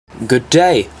Good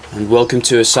day, and welcome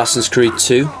to Assassin's Creed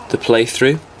 2, the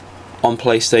playthrough, on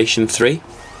PlayStation 3,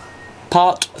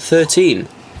 Part 13.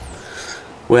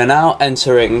 We're now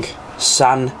entering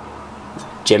San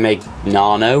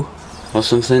Gimignano, or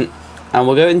something, and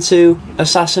we're going to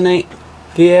assassinate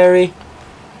Vieri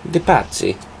de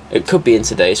Pazzi. It could be in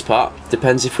today's part,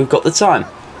 depends if we've got the time.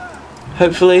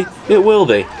 Hopefully, it will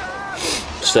be.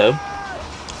 So,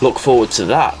 look forward to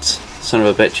that. Son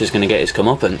of a bitch is going to get his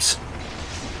comeuppance.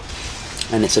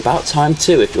 And it's about time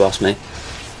too, if you ask me.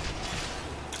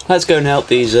 Let's go and help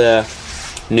these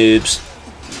noobs.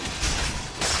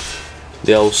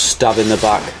 The old stab in the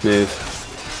back move.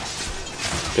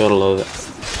 Gotta love it.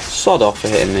 Sod off for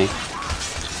hitting me.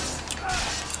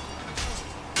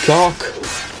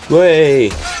 Cock! Way!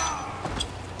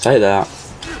 Take that.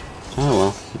 Oh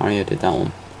well, Mario did that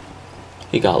one.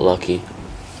 He got lucky.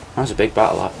 That was a big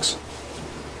battle axe.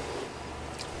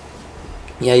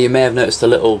 Yeah, you may have noticed a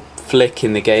little flick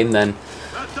in the game then.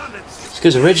 It's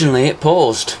because originally it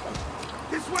paused.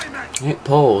 It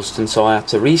paused, and so I had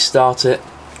to restart it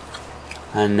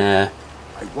and I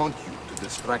want you to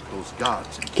distract those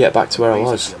guards and get back to where I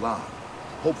was.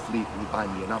 Hopefully it will buy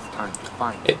me enough time to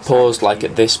find it paused like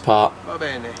at this part.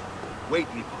 Wait,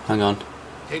 hang on.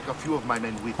 Take a few of my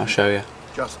men with I'll show you.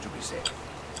 Just to be safe.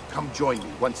 Come join me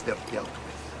once they're dealt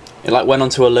with. It like went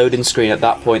onto a loading screen at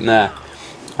that point there.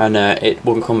 And it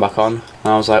wouldn't come back on.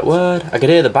 And I was like, what? I could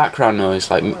hear the background noise,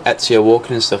 like Ezio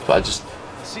walking and stuff, but I just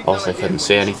also couldn't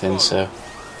see anything, so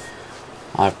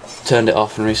I turned it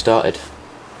off and restarted.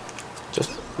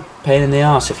 Just a pain in the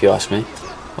arse, if you ask me.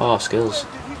 Oh, skills.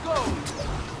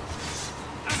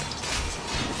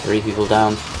 3 people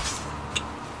down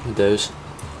with those.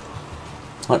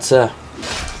 Let's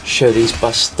show these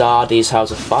bastardies how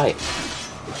to fight.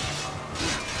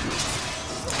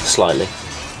 Slightly.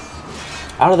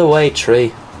 Out of the way,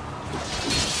 tree.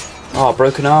 Oh,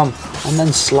 broken arm. And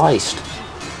then sliced.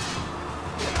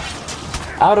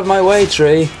 Out of my way,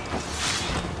 tree.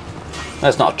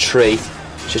 That's not a tree.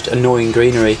 It's just annoying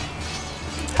greenery.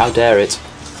 How dare it.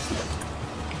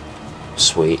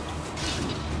 Sweet.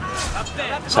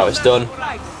 That's how it's done.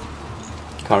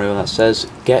 Can't remember what that says.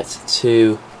 Get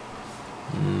to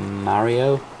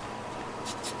Mario.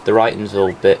 The writing's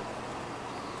all a bit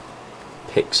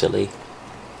pixely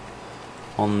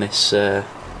on this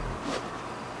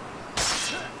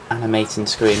animating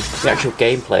screen. The actual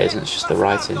gameplay isn't, it's just the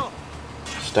writing.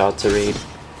 It's hard to read.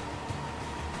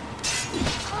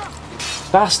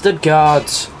 Bastard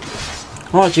guards!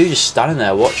 Why aren't you just standing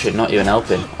there watching, not even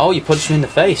helping? Oh, you punched me in the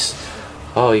face.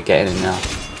 Oh, you're getting in now.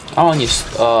 Oh, and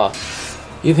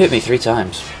you've hit me 3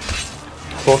 times.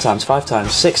 4 times, 5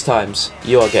 times, 6 times.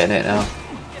 You are getting it now.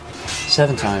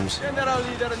 7 times.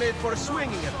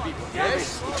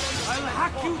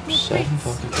 7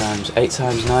 fucking times. 8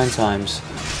 times, 9 times.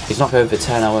 He's not going for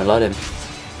 10, I won't let him.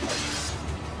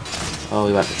 Oh,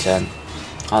 he went for 10.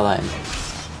 I'll let him.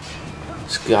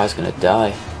 This guy's gonna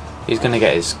die. He's gonna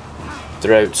get his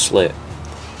throat slit.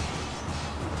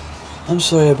 I'm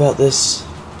sorry about this.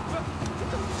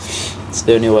 It's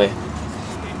the only way.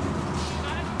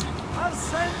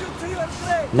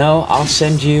 No, I'll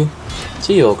send you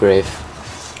to your grave.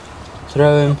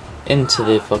 Throw him into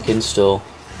the fucking stall.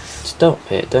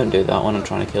 Stop it, don't do that when I'm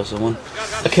trying to kill someone.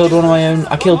 I killed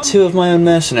 2 of my own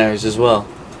mercenaries as well.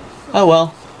 Oh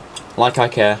well. Like I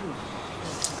care.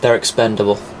 They're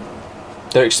expendable.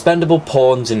 They're expendable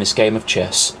pawns in this game of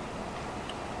chess.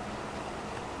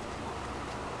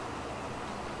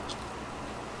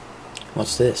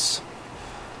 What's this?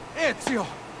 Ezio,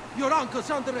 your uncle's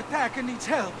under attack and needs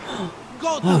help.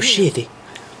 Go to oh him. shit.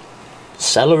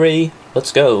 Celery,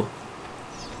 let's go.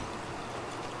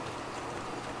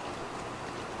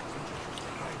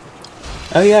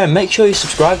 Oh yeah, make sure you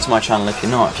subscribe to my channel if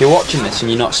you're not. If you're watching this and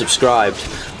you're not subscribed,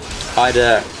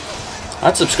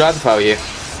 I'd subscribe if I were you.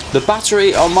 The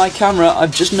battery on my camera,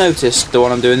 I've just noticed, the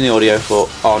one I'm doing the audio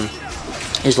on,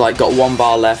 is like got 1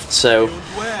 bar left, so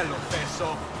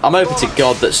I'm hoping to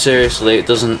God that seriously it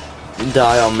doesn't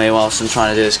die on me whilst I'm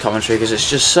trying to do this commentary, because it's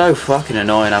just so fucking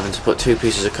annoying having to put 2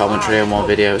 pieces of commentary in one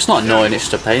video. It's not annoying, it's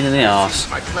just a pain in the arse.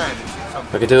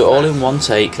 If I could do it all in one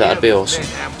take, that'd be awesome.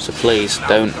 So please,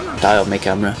 don't die on my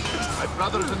camera.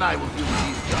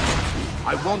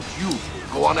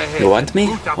 You want me?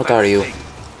 What are you?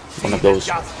 One of those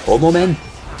homo men?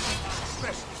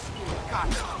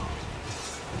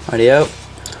 Rightio.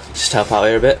 Just help out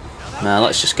here a bit. Nah,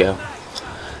 let's just go.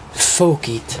 Fuck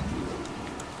it.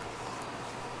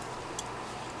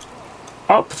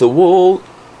 Up the wall.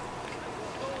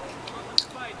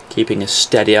 Keeping a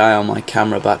steady eye on my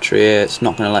camera battery here, it's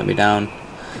not going to let me down.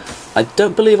 I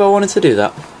don't believe I wanted to do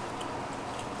that.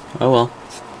 Oh well.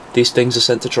 These things are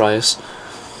sent to try us.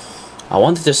 I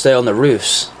wanted to stay on the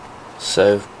roofs,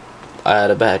 so I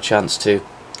had a better chance to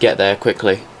get there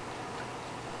quickly.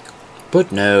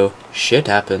 But no, shit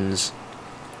happens.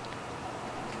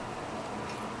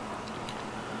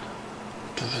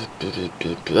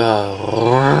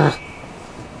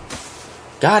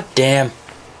 God damn.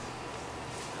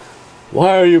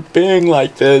 Why are you being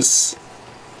like this?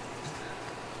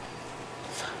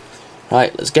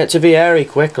 Right, let's get to Vieri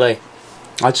quickly.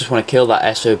 I just want to kill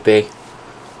that SOB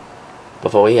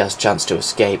before he has a chance to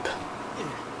escape.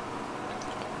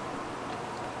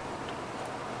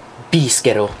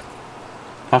 Beaskettle.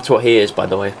 That's what he is, by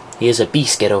the way. He is a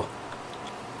beaskettle.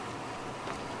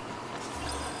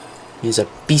 He's a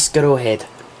beaskettle head.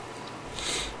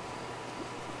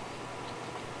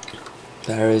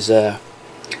 There is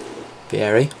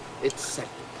Vieri. It's set.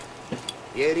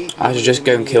 Vieri, I should just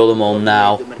go and kill them all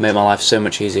now. Make my life so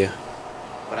much easier.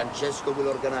 Francesco will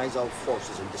organize our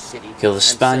forces in the city. Kill the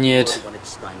Spaniard. When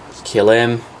it's time to Kill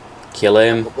him. Kill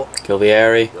him. Kill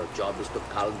Vieri. Your job is to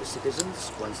calm the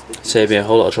citizens once they Save me a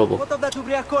whole lot of trouble. What of that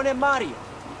Ubriacone Mario? He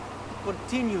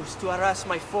continues to harass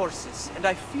my forces, and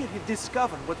I fear he'll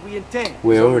discover what we intend.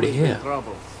 We're already here.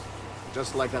 Trouble.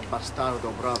 Just like that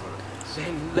bastardo brother.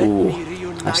 Then let Ooh, me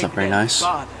reunite that's not very them, nice.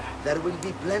 Father. There will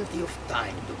be plenty of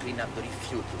time to clean up the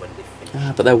refute when we finish.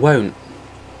 Ah, but there won't.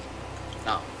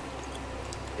 Now,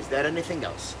 is there anything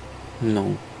else?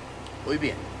 No. Muy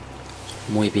bien.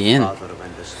 Muy bien. Father of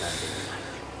understanding.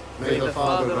 May the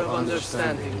Father of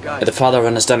Understanding If guide the Father of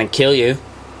Understanding kill you,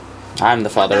 I'm the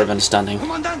Father of Understanding.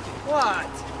 Comandante, What?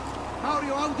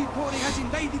 Mario Auditore has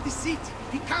invaded the city.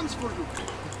 He comes for you.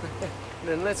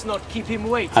 Then let's not keep him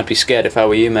waiting. I'd be scared if I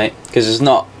were you, mate, because it's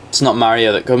not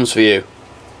Mario that comes for you.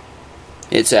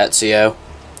 It's Ezio.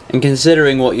 And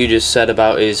considering what you just said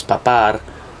about his papar,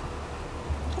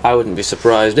 I wouldn't be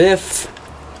surprised if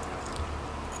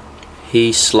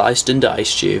he sliced and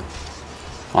diced you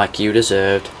like you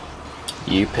deserved,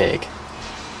 you pig.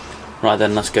 Right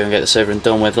then, let's go and get this over and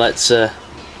done with. Let's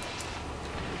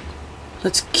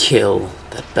kill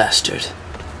that bastard.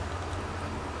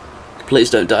 Please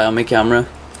don't die on me, camera.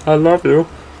 I love you.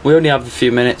 We only have a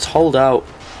few minutes. Hold out.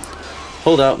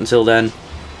 Hold out until then.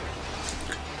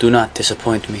 Do not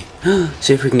disappoint me.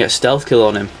 See if we can get a stealth kill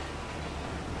on him.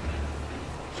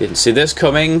 Didn't see this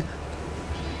coming.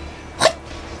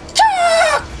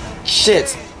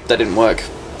 Shit, that didn't work.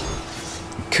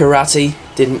 Karate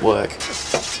didn't work.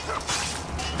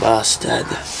 Bastard.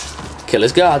 Kill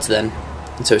his guards then.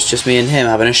 And so it's just me and him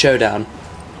having a showdown.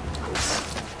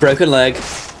 Broken leg.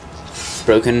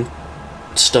 Broken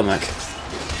stomach.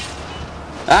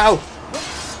 Ow!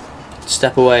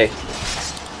 Step away.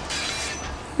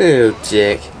 Oh,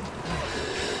 dick.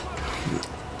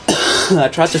 I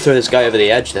tried to throw this guy over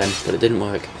the edge then, but it didn't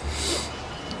work.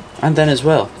 And then as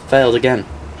well, failed again.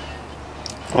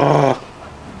 Oh,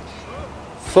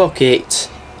 fuck it.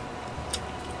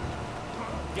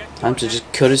 Time to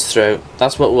just cut his throat.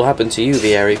 That's what will happen to you,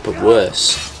 Vieri, but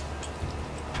worse.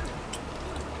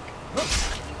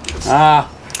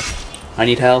 Ah, I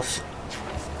need health.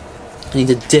 I need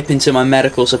to dip into my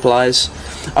medical supplies.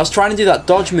 I was trying to do that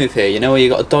dodge move here, you know, where you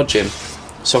got to dodge him,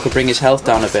 so I could bring his health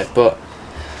down a bit, but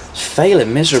it's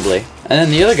failing miserably. And then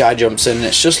the other guy jumps in and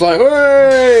it's just like,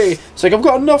 hey! It's like, I've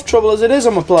got enough trouble as it is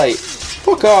on my plate.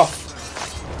 Fuck off.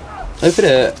 Hope it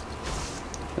hurt.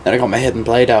 Then I got my hidden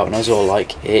blade out and I was all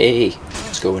like, hey,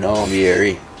 what's going on,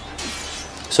 Vieri?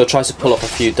 So I tried to pull off a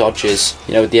few dodges,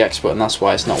 you know, with the expert, and that's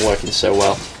why it's not working so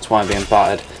well. That's why I'm being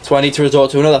battered. That's why I need to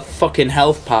resort to another fucking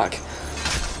health pack.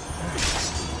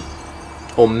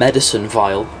 Or medicine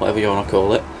vial, whatever you want to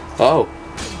call it. Oh.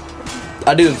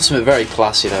 I do something very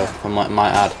classy though, I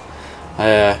might add.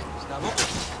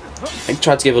 I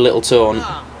tried to give a little taunt,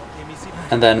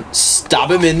 and then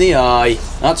stab him in the eye.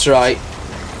 That's right.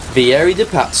 Vieri de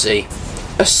Pazzi.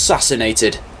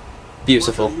 Assassinated.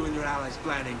 Beautiful. What are you and your allies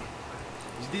planning?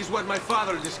 Is this what my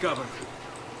father discovered?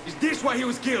 Is this why he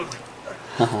was killed?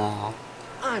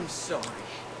 I'm sorry.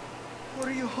 Were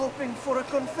you hoping for a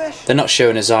confession? They're not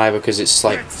showing his eye because it's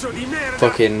like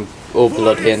fucking all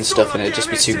bloody and stuff, and it'd just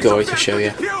be too gory to show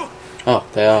you. Oh,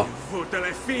 they are.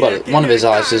 Well, one of his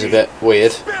eyes is a bit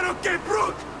weird.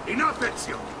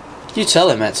 You tell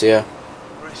him, Ezio.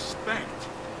 Respect.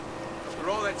 After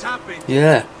all that's happened,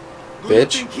 Yeah, do you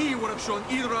bitch. think he would have shown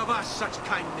either of us such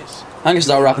kindness? I'm gonna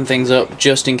start wrapping things up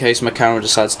just in case my camera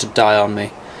decides to die on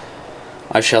me.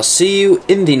 I shall see you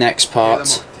in the next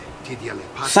part.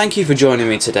 Thank you for joining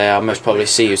me today. I'll most probably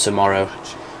see you tomorrow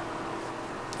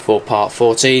for part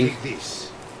 14.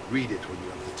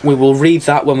 We will read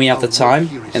that when we have the time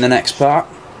in the next part.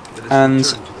 And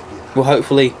Well,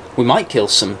 hopefully we might kill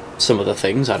some of the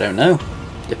things. I don't know.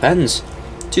 Depends.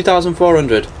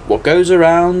 2,400. What goes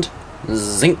around?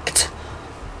 Zinked.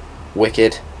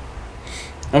 Wicked.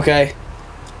 Okay.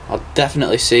 I'll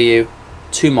definitely see you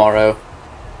tomorrow.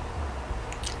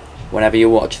 Whenever you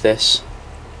watch this.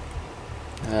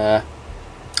 Bit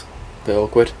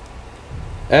awkward.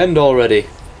 End already.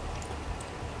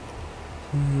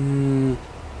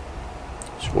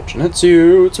 Just watching it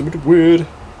too. It's a bit weird.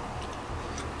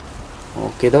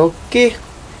 Okie dokie.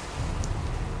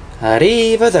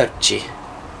 Arrivederci.